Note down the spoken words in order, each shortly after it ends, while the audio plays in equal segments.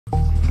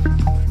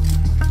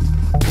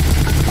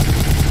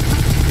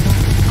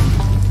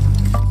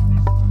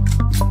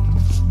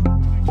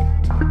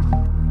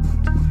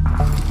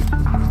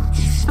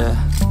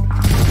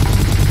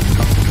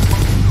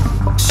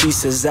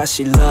promises that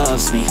she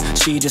loves me,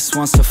 she just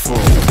wants to fool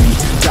me.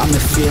 Got me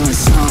feeling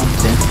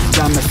something,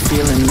 got me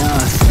feeling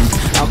nothing.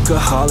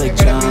 Alcoholic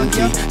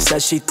junkie,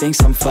 says she thinks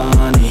I'm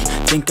funny.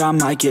 Think I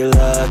might get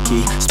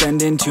lucky,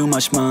 spending too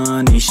much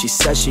money. She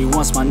says she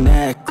wants my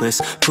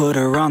necklace, put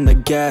her on the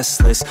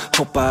guest list.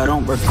 Hope I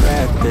don't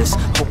regret this,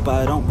 hope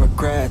I don't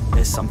regret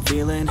this. I'm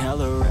feeling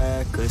hella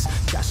reckless,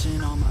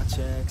 cashing all my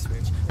checks,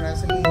 rich.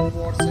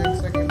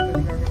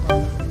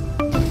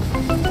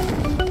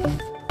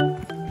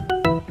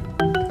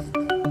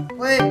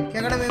 ओए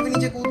क्या करा, मैं भी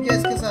नीचे कूद गया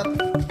इसके साथ।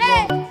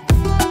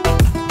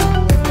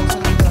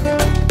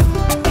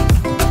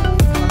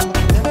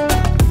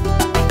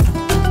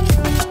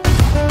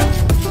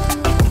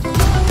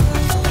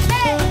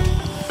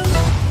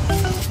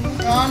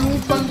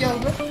 मूव बन गया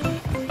होगा।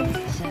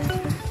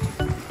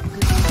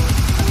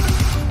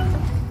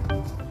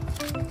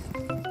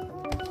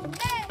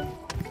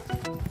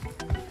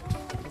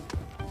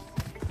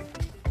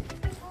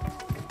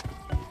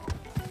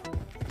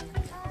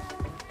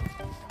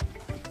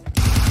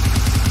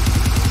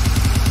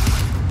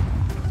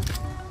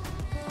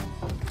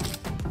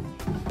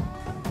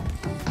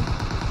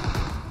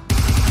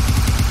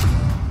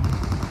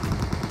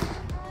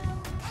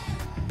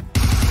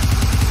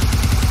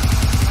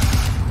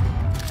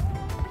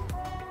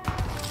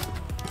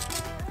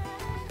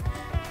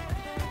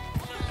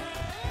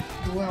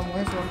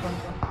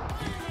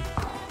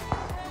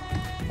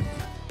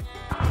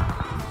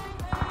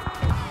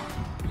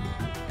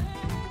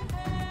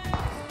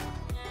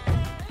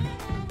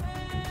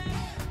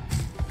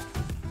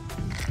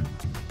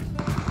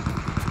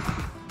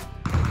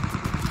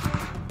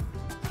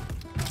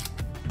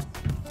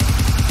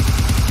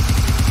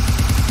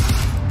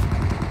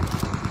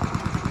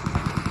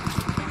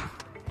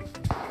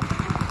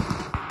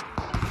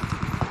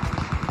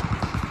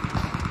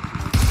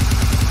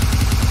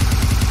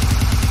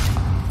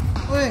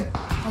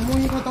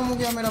 खत्म हो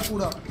गया मेरा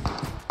पूरा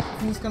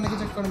फिनिश करने के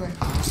चक्कर में।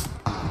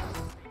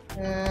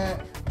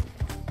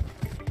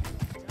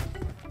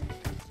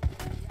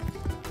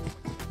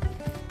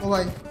 ओ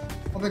भाई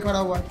अबे खड़ा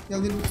हुआ है,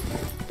 जल्दी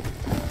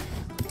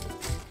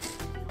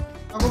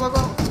भागो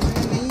भागो।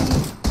 नहीं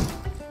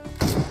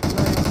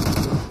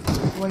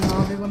वो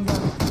यहाँ भी बंदा है,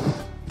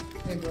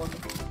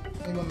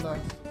 नहीं बंदा है,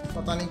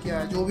 पता नहीं क्या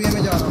है, जो भी है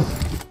मैं जा रहा हूँ।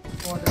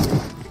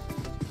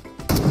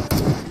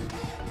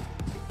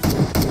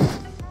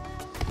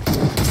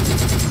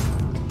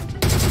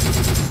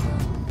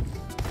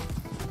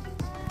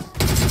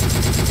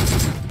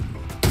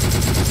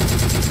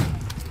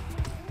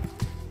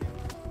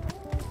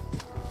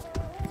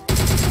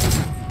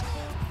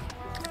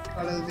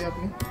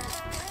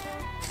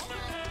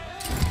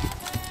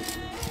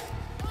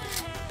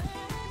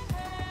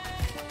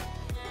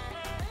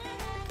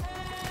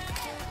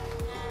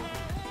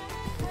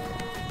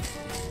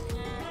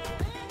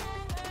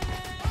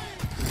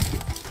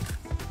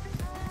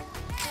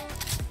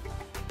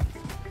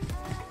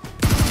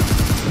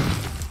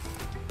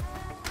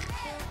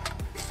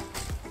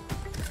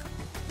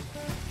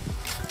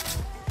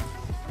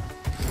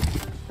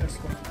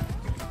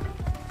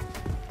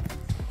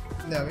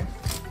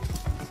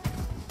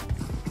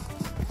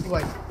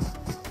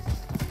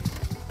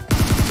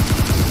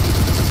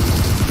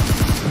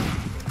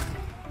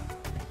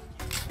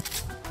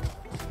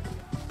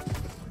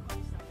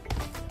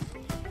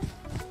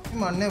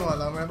 मारने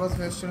वाला मेरे पास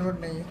वेस्ट हेलमेट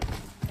नहीं है।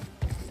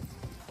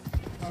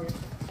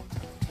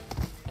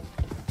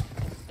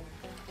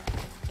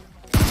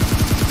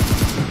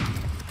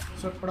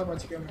 सब बड़ा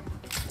बच गया मैं,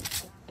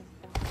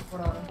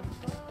 बड़ा आ रहा है।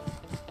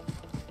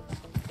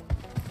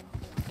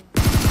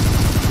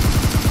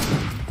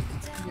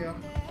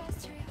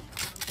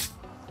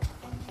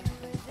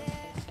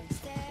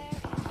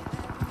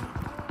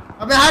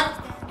 अबे हट,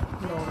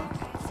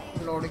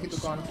 लोड की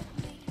दुकान।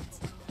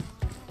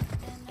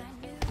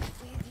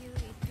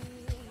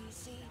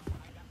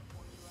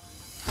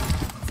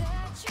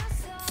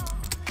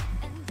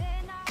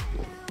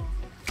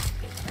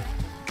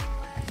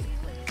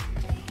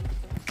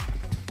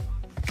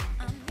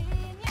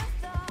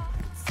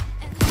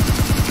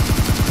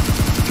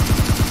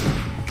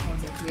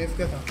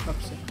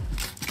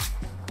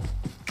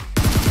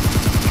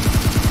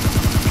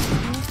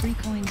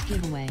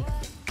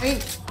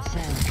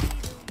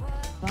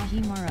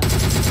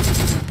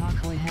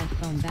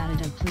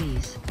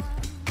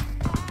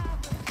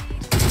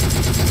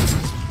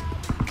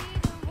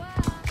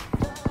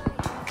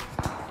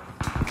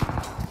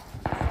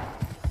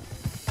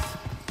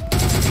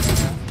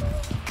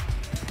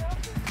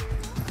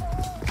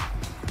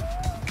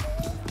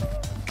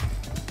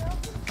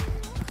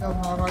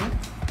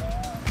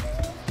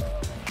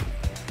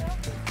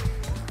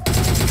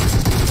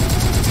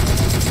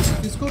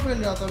 किसको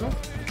फेल जाता है?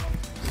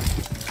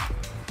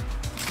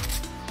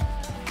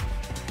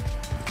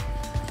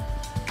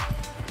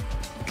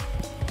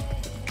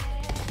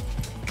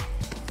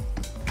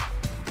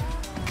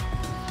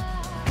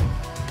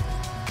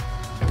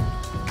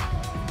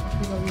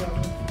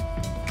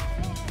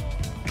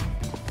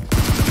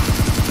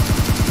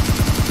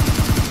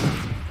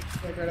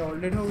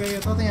 अपडेट हो गया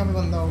था तो यहाँ पे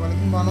बंदा होगा,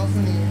 लेकिन बानों में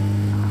नहीं है।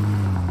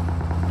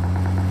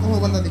 ओह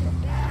बंदा दिखा।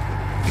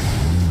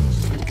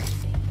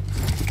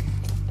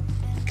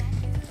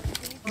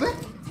 अबे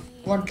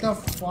व्हाट द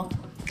फक,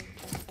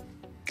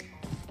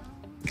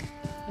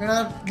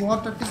 मेरा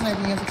बहुत टट्टी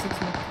स्नाइपिंग है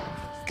 6 में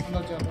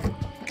अंदर जाता है।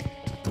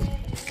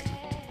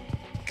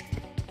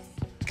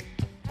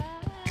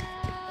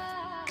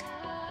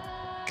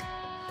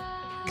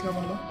 क्या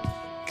बंदा,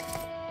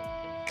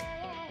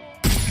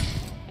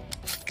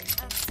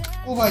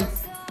 ओ भाई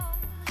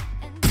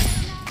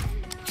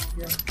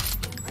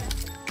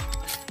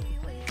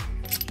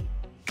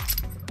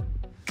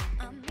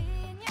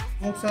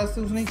मुख शायद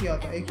से उसने किया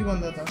था, एक ही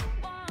बंदा था।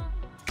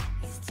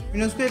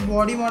 मैंने उसको एक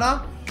बॉडी मारा,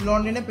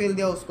 लॉन्डे ने पेल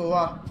दिया उसको।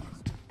 वाह,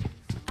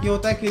 ये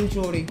होता है किल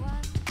चोरी,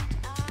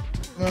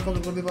 मेरे को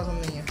बिल्कुल भी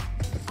पसंद नहीं है।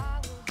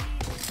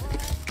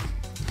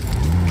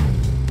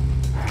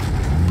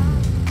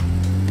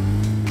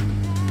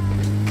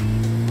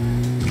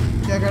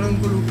 क्या कह रहे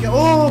उनको लूट किया।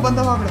 ओह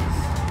बंदा भाग रहा।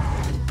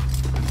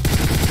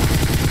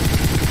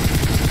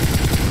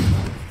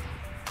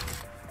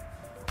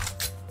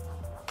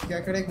 क्या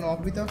करे, एक नॉक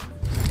भी था,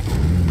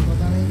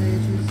 पता नहीं था ये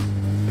चीज।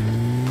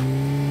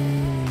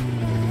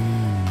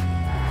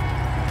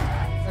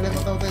 पहले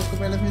पता होता इसको,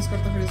 पहले फिनिश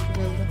करता फिर इसको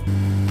खेलता।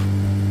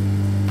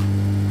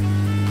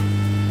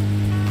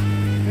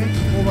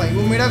 ओ भाई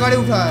वो मेरा गाड़ी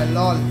उठा है,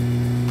 लॉल।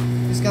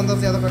 इसके अंदर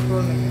ज्यादा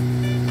पेट्रोल नहीं है,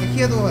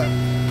 देखिए तो है।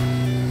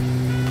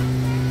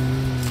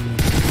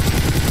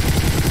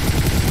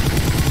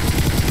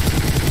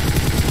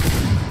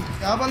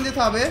 क्या बंदे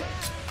था बे,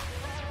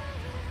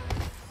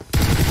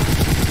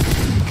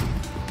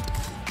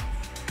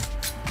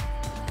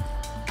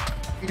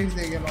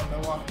 दे गया बंदा।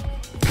 वाह,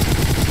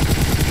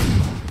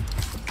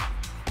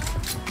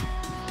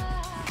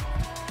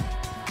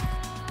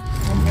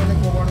 हम पहले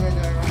कोबॉर्ड में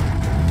जाएगा,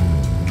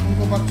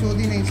 उनको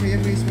बकचोदी नहीं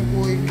चाहिए फिर इसमें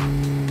कोई भी।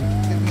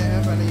 कितने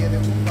हैं पहले ये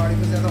देखो, गाड़ी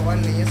पे ज़्यादा ऑयल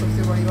नहीं है,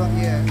 सबसे बड़ी बात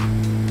ये है।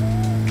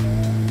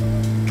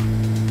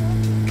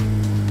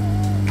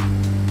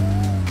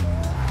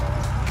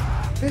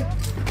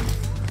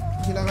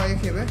 मुझे लगा ये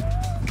खेबे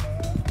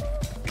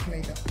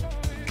नहीं था,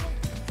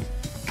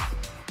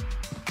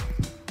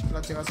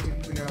 गलत जगह से भी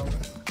लगा होगा,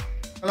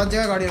 गलत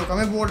जगह गाड़ी रोका।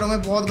 मैं बोल रहा हूँ,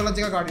 मैं बहुत गलत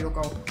जगह गाड़ी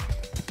रोका हूँ,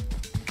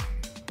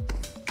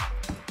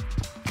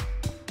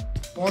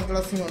 बहुत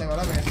गलत सीन होने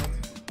वाला मेरे साथ।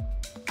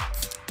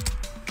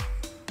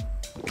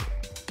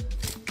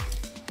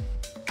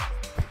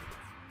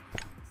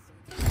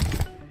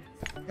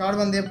 चार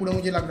बंदे हैं पूरे,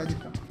 मुझे लग रहा है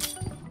जितना।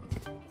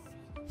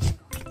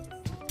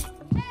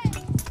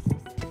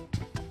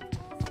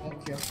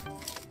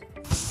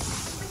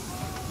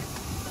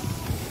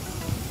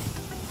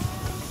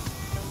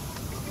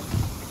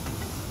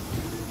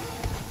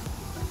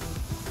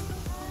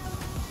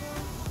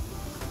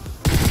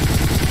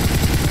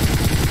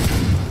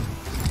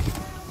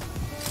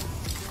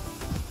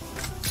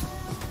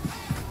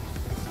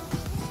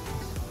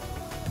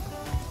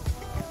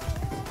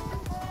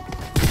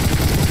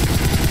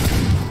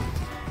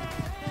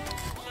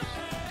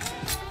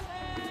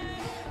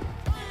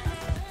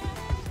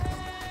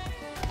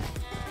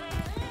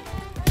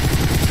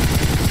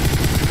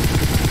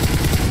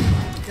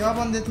 क्या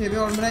बंदे थे बे,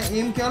 और मेरा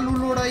एम क्या लूट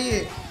लोड़ा ये।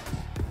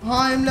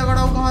 हाँ एम लगा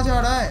रहा हूँ, कहाँ जा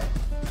रहा है।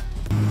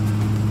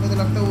 मुझे तो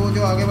लगता है वो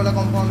जो आगे वाला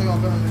कंपाउंड है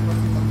वहाँ पे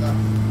 100% बनता है,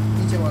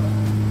 नीचे वाला।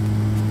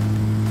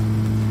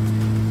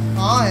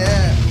 हाँ है,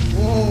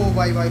 ओह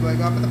भाई भाई भाई,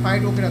 वहाँ पे तो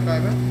फाइट होके रखा है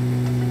बे,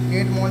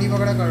 नेट मॉली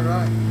वगैरह कर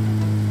रहा है।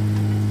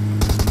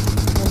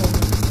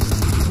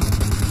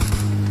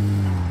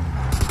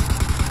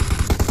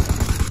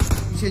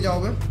 पीछे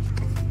जाओगे,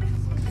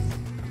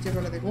 पीछे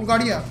पहले देखो, वो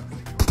गाड़ी है।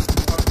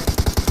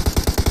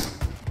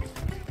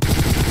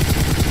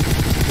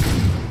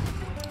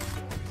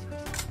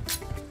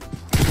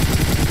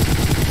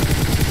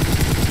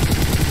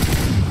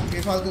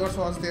 फालतू का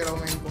श्वास दे रहा हूँ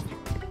मैं इनको।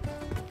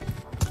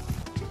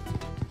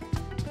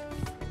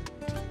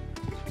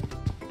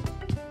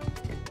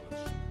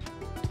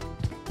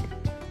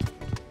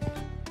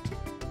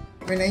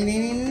 नहीं नहीं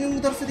नहीं नहीं,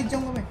 उधर से दिख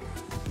जाऊंगा मैं।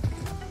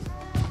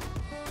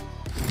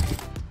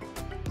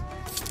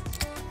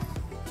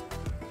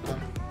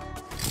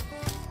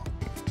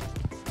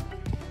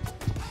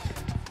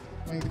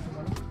 नहीं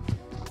दिखूंगा ना।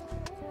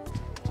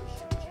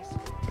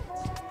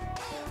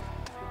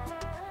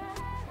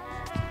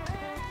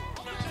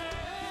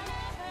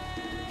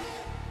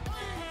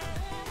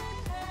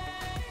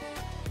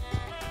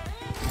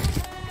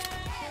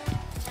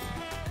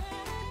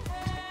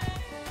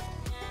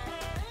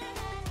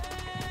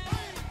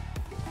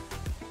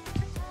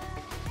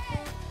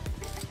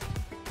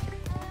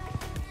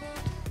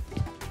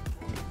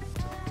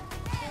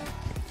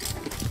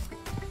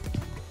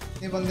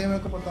 ये बंदे मेरे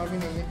को पता भी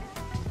नहीं है।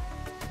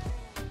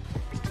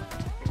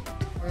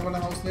 ये वाला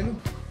हाउस ले लूं।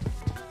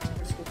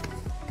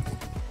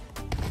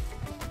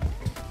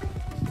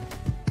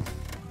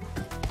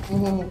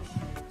 ओहो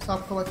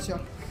सांप का बच्चा,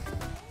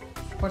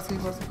 ऊपर से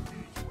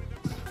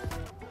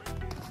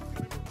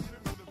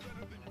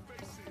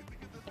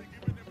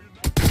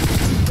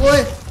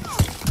ओए,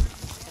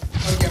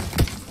 और क्या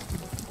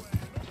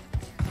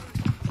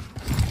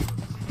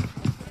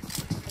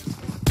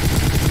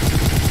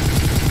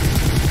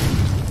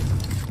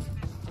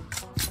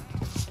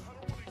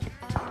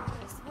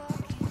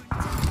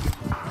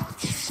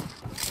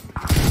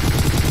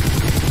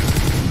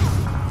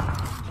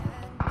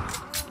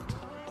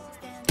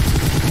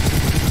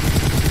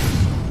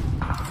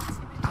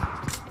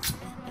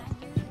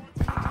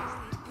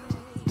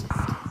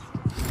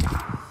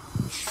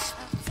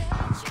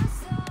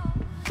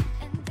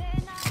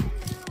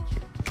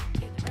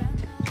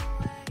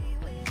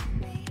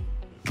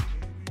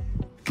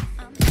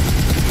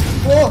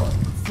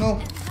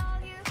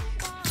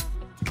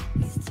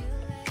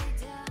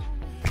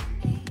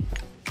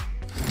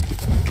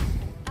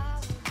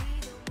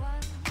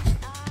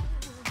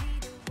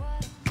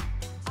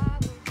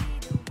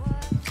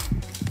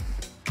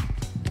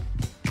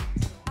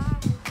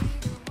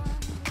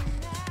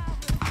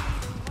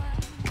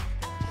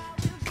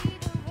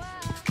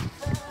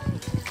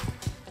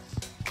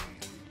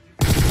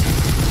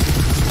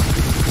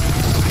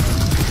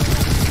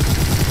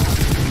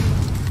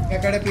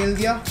हेड पेल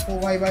दिया। ओ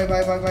भाई भाई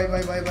भाई भाई भाई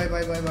भाई भाई भाई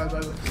भाई भाई भाई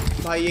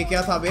भाई भाई ये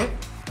क्या था बे?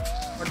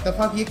 व्हाट द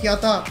फक, ये क्या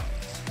था?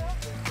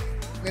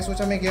 मैं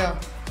सोचा मैं गया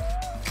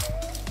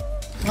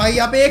भाई।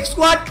 यहाँ पे एक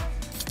स्क्वाड।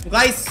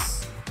 गाइस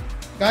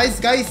गाइस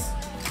गाइस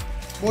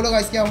बोलो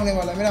गाइस क्या होने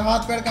वाला है? मेरा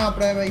हाथ पैर कांप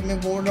रहा है भाई, मैं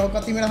बोल रहा हूँ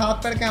कति मेरा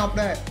हाथ पैर कांप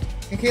रहा है,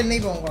 मैं खेल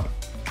नहीं पाऊंगा।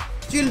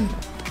 चिल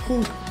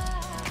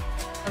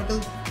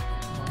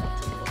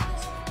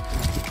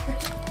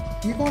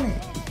ये कौन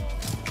है?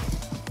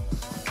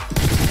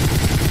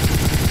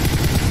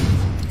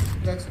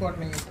 ब्लैक स्क्वाड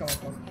नहीं है इसका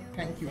मतलब।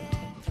 Thank you.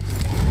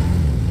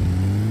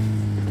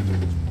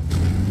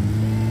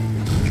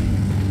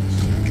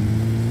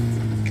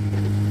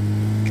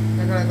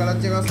 मैं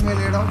गलत जगह से मैं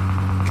ले रहा हूँ।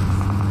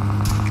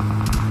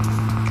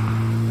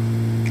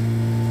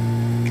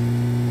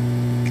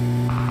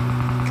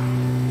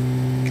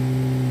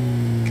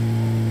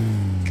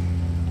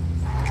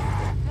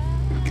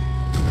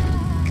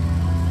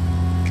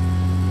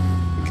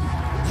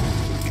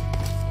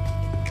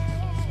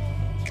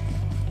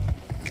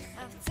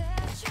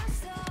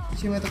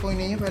 में तो कोई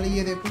नहीं है, पहले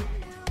ये देखो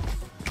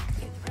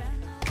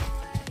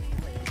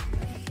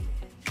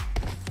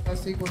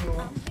ऐसे ही कोई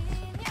होगा।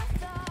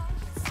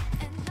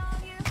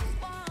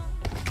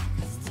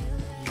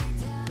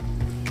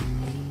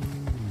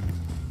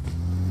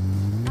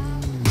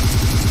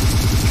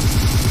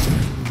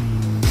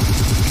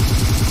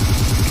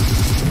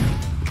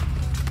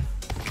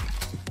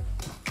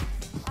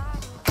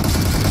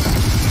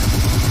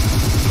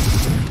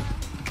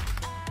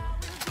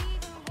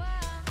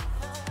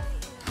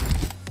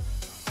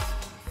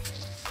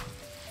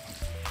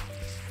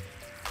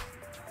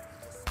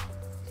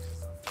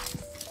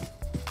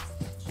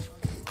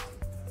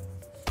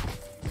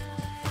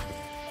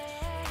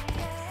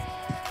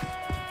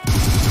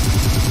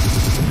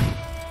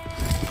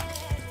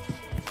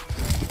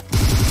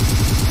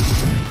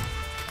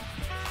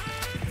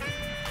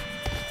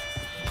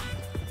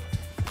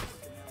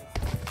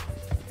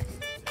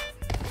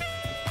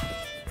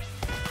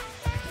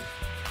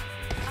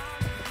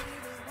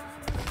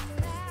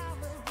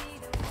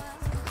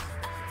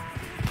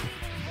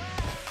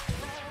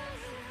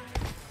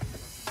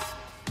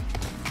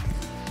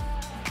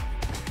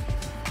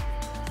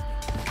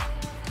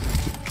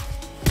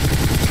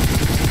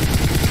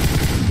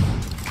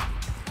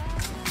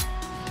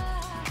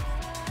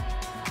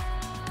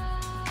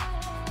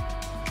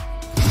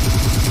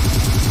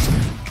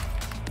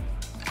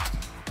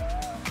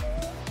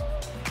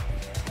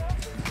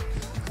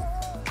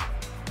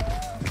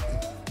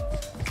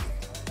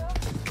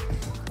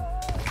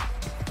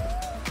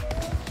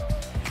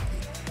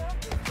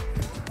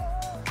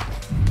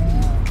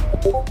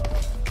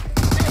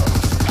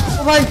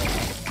 भाई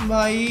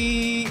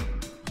भाई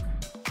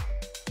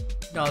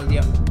डाल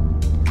दिया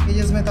ये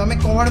जिसमें था। मैं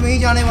कवर में ही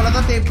जाने वाला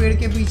था, पेड़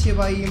के पीछे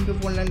भाई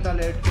M249 था,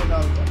 लेट के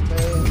डालता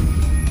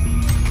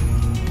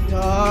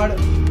यार।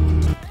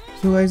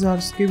 तो गाइस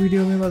आज की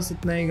वीडियो में बस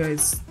इतना ही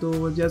गाइस।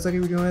 तो जैसा कि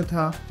वीडियो में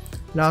था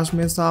लास्ट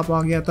में सांप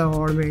आ गया था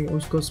हॉर्ड में,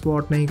 उसको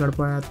स्पॉट नहीं कर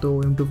पाया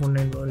तो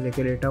M249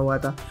 लेके लेटा हुआ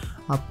था।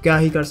 आप क्या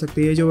ही कर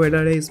सकते हैं, ये जो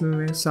वेडर है इसमें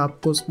मैं सांप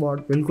को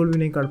स्पॉट बिल्कुल भी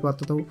नहीं कर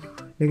पाता था,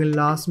 लेकिन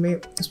लास्ट में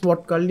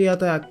स्पॉट कर लिया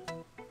था।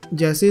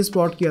 जैसे ही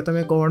स्पॉट किया था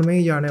मैं कवर में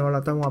ही जाने वाला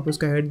था, वहाँ पे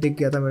उसका हेड दिख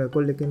गया था मेरे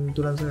को, लेकिन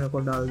तुरंत से मेरे को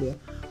डाल दिया।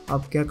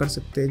 आप क्या कर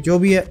सकते हैं, जो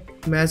भी है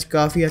मैच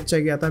काफ़ी अच्छा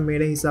गया था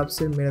मेरे हिसाब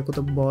से। मेरे को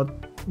तो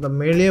बहुत मतलब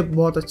मेरे लिए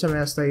बहुत अच्छा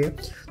मैच था ये।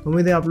 तो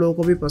उम्मीद है आप लोगों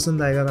को भी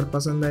पसंद आएगा। अगर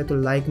पसंद आए तो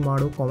लाइक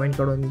मारो, कमेंट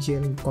करो, नीचे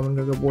कमेंट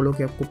करके बोलो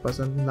कि आपको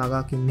पसंद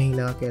लगा कि नहीं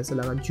लगा, कैसा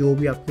लगा, जो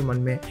भी आपके मन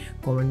में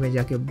कमेंट में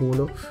जाके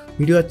बोलो।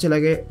 वीडियो अच्छा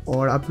लगे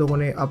और आप लोग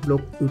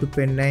यूट्यूब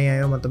पे नए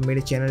आए हो, मतलब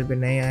मेरे चैनल पे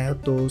नए आए हो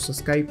तो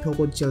सब्सक्राइब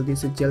ठोको जल्दी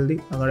से जल्दी,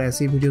 अगर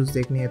ऐसी वीडियोज़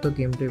देखनी है तो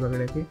गेम प्ले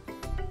वगैरह की।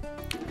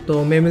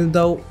 तो मैं मिलता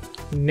हूँ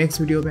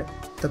नेक्स्ट वीडियो में,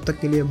 तब तक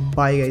के लिए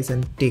bye guys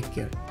and take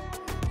care.